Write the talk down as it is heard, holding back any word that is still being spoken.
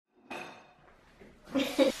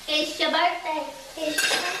your birthday. It's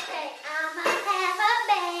your birthday. I'ma have a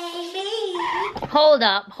baby. Hold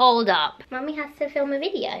up, hold up. Mummy has to film a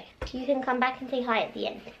video. You can come back and say hi at the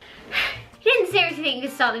end. You didn't seriously think you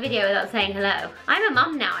could start the video without saying hello. I'm a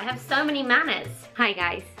mum now, I have so many manners. Hi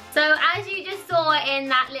guys. So as you just saw in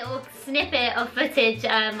that little snippet of footage,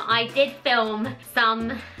 I did film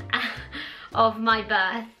some of my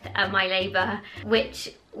birth and my labour,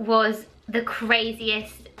 which was the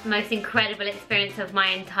craziest, most incredible experience of my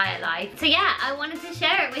entire life. So yeah, I wanted to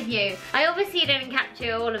share it with you. I obviously didn't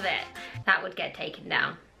capture all of it. That would get taken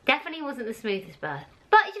down. Definitely wasn't the smoothest birth.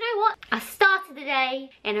 But you know what? I started the day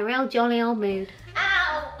in a real jolly old mood.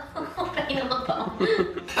 Ow!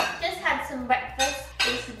 Just had some breakfast.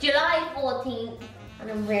 It's July 14th and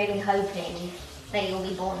I'm really hoping that you'll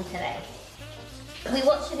be born today. We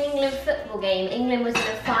watched an England football game. England was in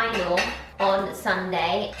the final on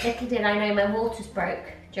Sunday. Little did I know my waters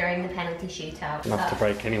broke during the penalty shootout. Enough to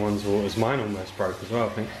break anyone's waters. Mine almost broke as well, I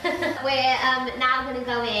think. We're now going to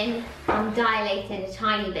go in. I'm dilated a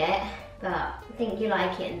tiny bit, but I think you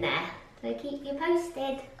like it in there. So keep you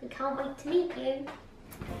posted. We can't wait to meet you.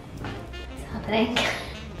 What's happening?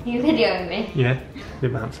 You videoing me? Yeah,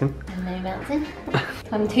 you're bouncing. I'm no bouncing.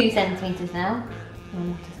 I'm 2 centimetres now. My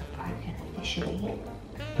waters are broken officially.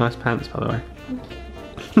 Nice pants, by the way. Thank you.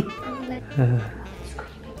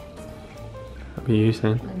 That'd be you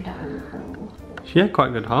saying. She had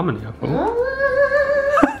quite good harmony, I thought.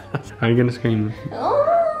 How are you gonna scream?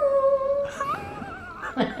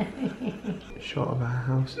 Shot of our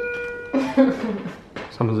house.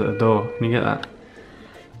 Someone's at the door. Can you get that?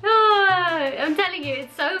 Oh, I'm telling you,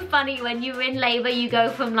 it's so funny when you're in labour, you go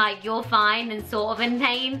from like you're fine and sort of in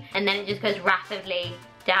pain, and then it just goes rapidly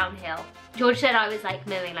downhill. George said I was like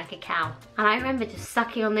mooing like a cow, and I remember just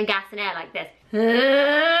sucking on the gas and air like this.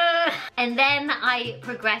 And then I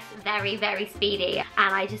progressed very, very speedy,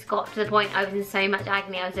 and I just got to the point I was in so much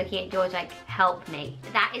agony. I was looking at George like, help me.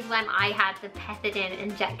 That is when I had the pethidine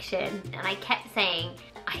injection, and I kept saying,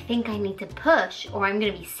 I think I need to push or I'm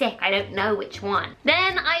gonna be sick. I don't know which one.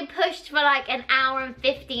 Then I pushed for like an hour and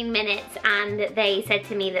 15 minutes and they said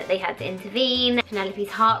to me that they had to intervene.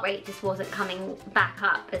 Penelope's heart rate just wasn't coming back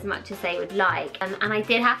up as much as they would like. And I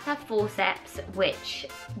did have to have forceps, which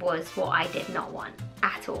was what I did not want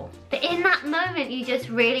at all. But in that moment, you just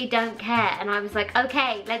really don't care. And I was like,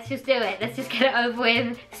 okay, let's just do it. Let's just get it over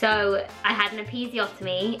with. So I had an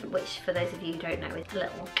episiotomy, which for those of you who don't know is a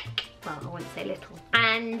little, well, I wouldn't say little.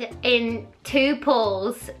 And in 2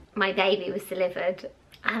 pulls, my baby was delivered.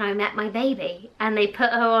 And I met my baby and they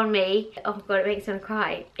put her on me. Oh God, it makes me want to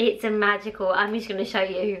cry. It's a magical, I'm just gonna show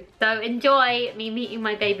you. So enjoy me meeting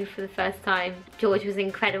my baby for the first time. George was an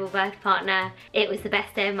incredible birth partner. It was the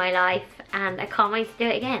best day of my life and I can't wait to do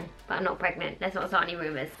it again. But I'm not pregnant, let's not start any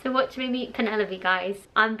rumours. So watch me meet Penelope, guys.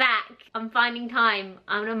 I'm back, I'm finding time,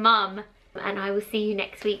 I'm a mum. And I will see you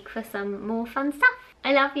next week for some more fun stuff.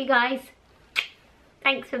 I love you guys.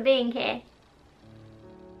 Thanks for being here.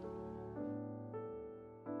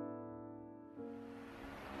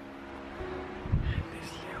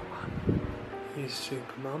 He's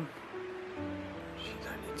super mum. She's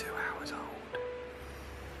only 2 hours old.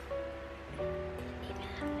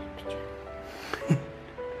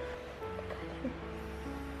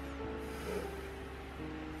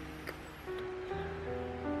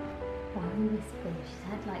 Why are we whispering? She's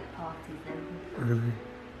had like parties then. Really?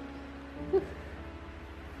 You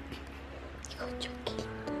got chunky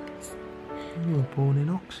nose. You were born in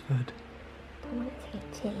Oxford. I want to get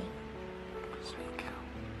tea. Sweet cow.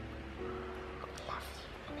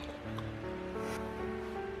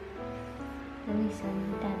 Let me show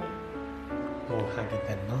you Daddy. More haggard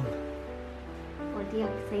than mum. What do you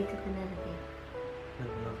have to say to Penelope?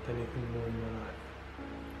 Never loved anything more in my life.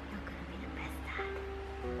 You're gonna be the best dad.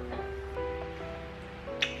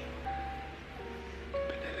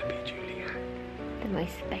 Penelope Juliet. The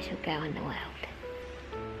most special girl in the world.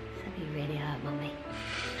 So you really hurt, Mummy.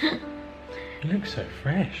 You look so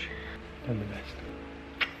fresh. Done the best.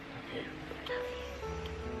 Love you. Love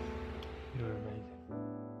you. You're amazing.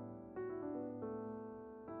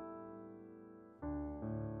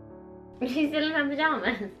 She's still in her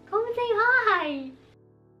pajamas. Come and say hi.